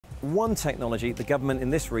one technology the government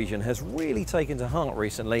in this region has really taken to heart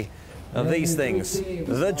recently are these things,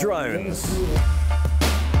 the drones.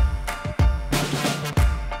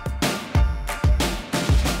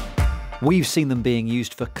 We've seen them being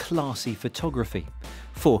used for classy photography,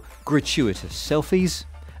 for gratuitous selfies,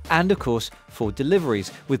 and of course for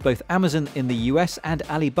deliveries, with both Amazon in the US and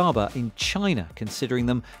Alibaba in China considering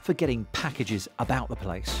them for getting packages about the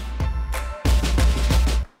place.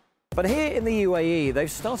 But here in the UAE, they've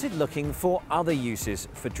started looking for other uses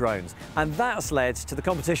for drones, and that's led to the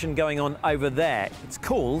competition going on over there. It's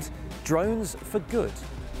called Drones for Good.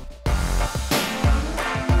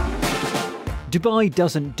 Dubai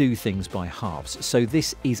doesn't do things by halves, so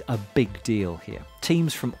this is a big deal here.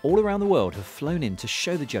 Teams from all around the world have flown in to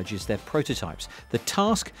show the judges their prototypes, the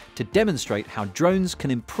task to demonstrate how drones can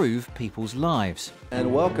improve people's lives.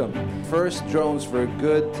 And welcome, first Drones for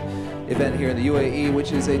Good event here in the UAE,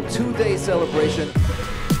 which is a 2-day celebration.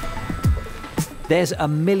 There's $1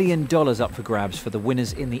 million up for grabs for the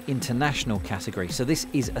winners in the international category, so this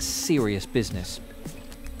is a serious business.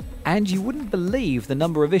 And you wouldn't believe the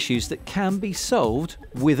number of issues that can be solved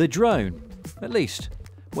with a drone, at least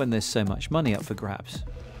when there's so much money up for grabs.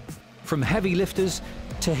 From heavy lifters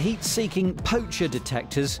to heat-seeking poacher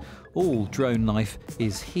detectors, all drone life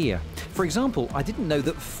is here. For example, I didn't know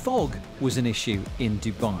that fog was an issue in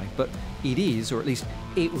Dubai, but it is, or at least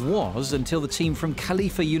it was, until the team from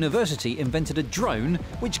Khalifa University invented a drone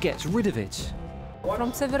which gets rid of it.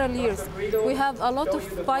 From several years, we have a lot of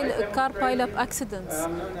car pile-up accidents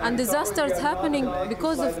and disasters happening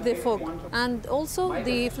because of the fog. And also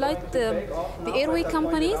the airway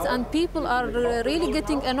companies and people are really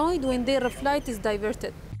getting annoyed when their flight is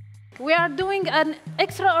diverted. We are doing an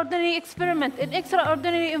extraordinary experiment in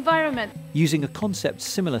extraordinary environment. Using a concept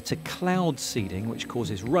similar to cloud seeding, which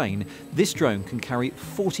causes rain, this drone can carry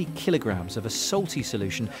 40 kilograms of a salty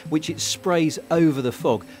solution which it sprays over the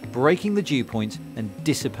fog, breaking the dew point and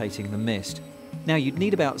dissipating the mist. Now, you'd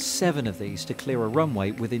need about 7 of these to clear a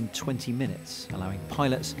runway within 20 minutes, allowing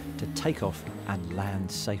pilots to take off and land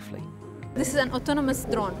safely. This is an autonomous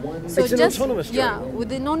drone. So it's an autonomous drone? Yeah,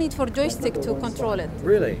 with no need for joystick to control it.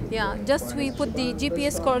 Really? Yeah, just we put the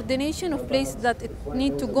GPS coordination of places that it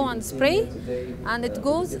need to go and spray, and it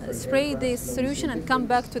goes, spray the solution and come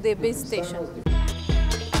back to the base station.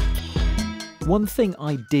 One thing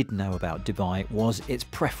I did know about Dubai was its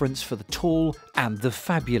preference for the tall and the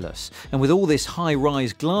fabulous. And with all this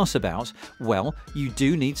high-rise glass about, well, you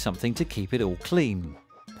do need something to keep it all clean.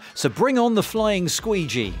 So bring on the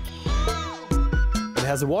FlyingSqueegee. It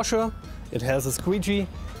has a washer, it has a squeegee,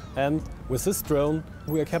 and with this drone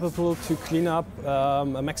we are capable to clean up a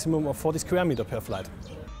maximum of 40 square meters per flight.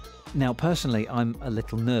 Now, personally, I'm a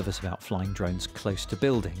little nervous about flying drones close to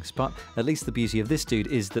buildings, but at least the beauty of this dude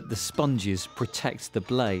is that the sponges protect the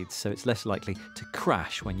blades, so it's less likely to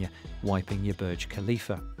crash when you're wiping your Burj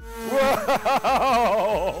Khalifa.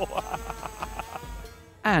 Whoa!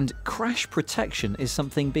 And crash protection is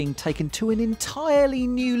something being taken to an entirely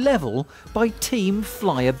new level by Team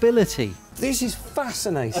Flyability. This is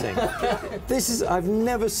fascinating. I've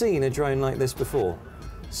never seen a drone like this before.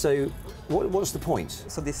 So what's the point?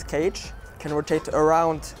 So this cage can rotate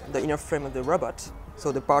around the inner frame of the robot,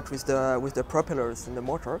 so the part with the propellers and the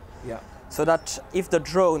motor. Yeah. So that if the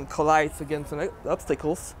drone collides against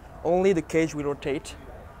obstacles, only the cage will rotate.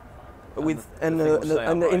 And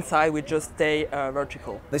the inside we just stay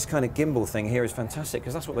vertical. This kind of gimbal thing here is fantastic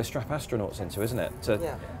because that's what they strap astronauts into, isn't it?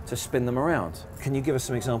 To spin them around. Can you give us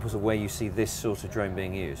some examples of where you see this sort of drone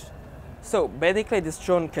being used? So basically this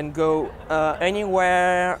drone can go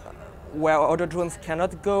anywhere where other drones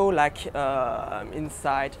cannot go, like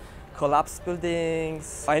inside collapsed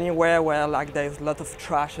buildings, anywhere where there's a lot of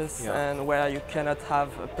trashes and where you cannot have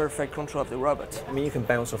a perfect control of the robot. I mean, you can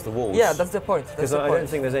bounce off the walls. Yeah, that's the point. Because I don't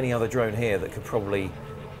think there's any other drone here that could probably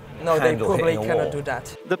No, they probably cannot wall. Do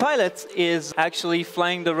that. The pilot is actually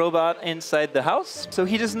flying the robot inside the house, so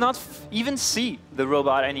he does not even see the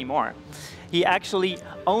robot anymore. He actually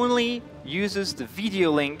only uses the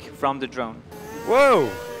video link from the drone. Whoa!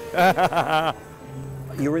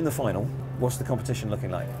 You're in the final. What's the competition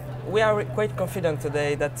looking like? We are quite confident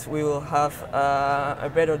today that we will have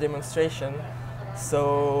a better demonstration,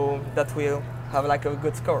 so that we'll have a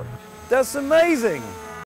good score. That's amazing!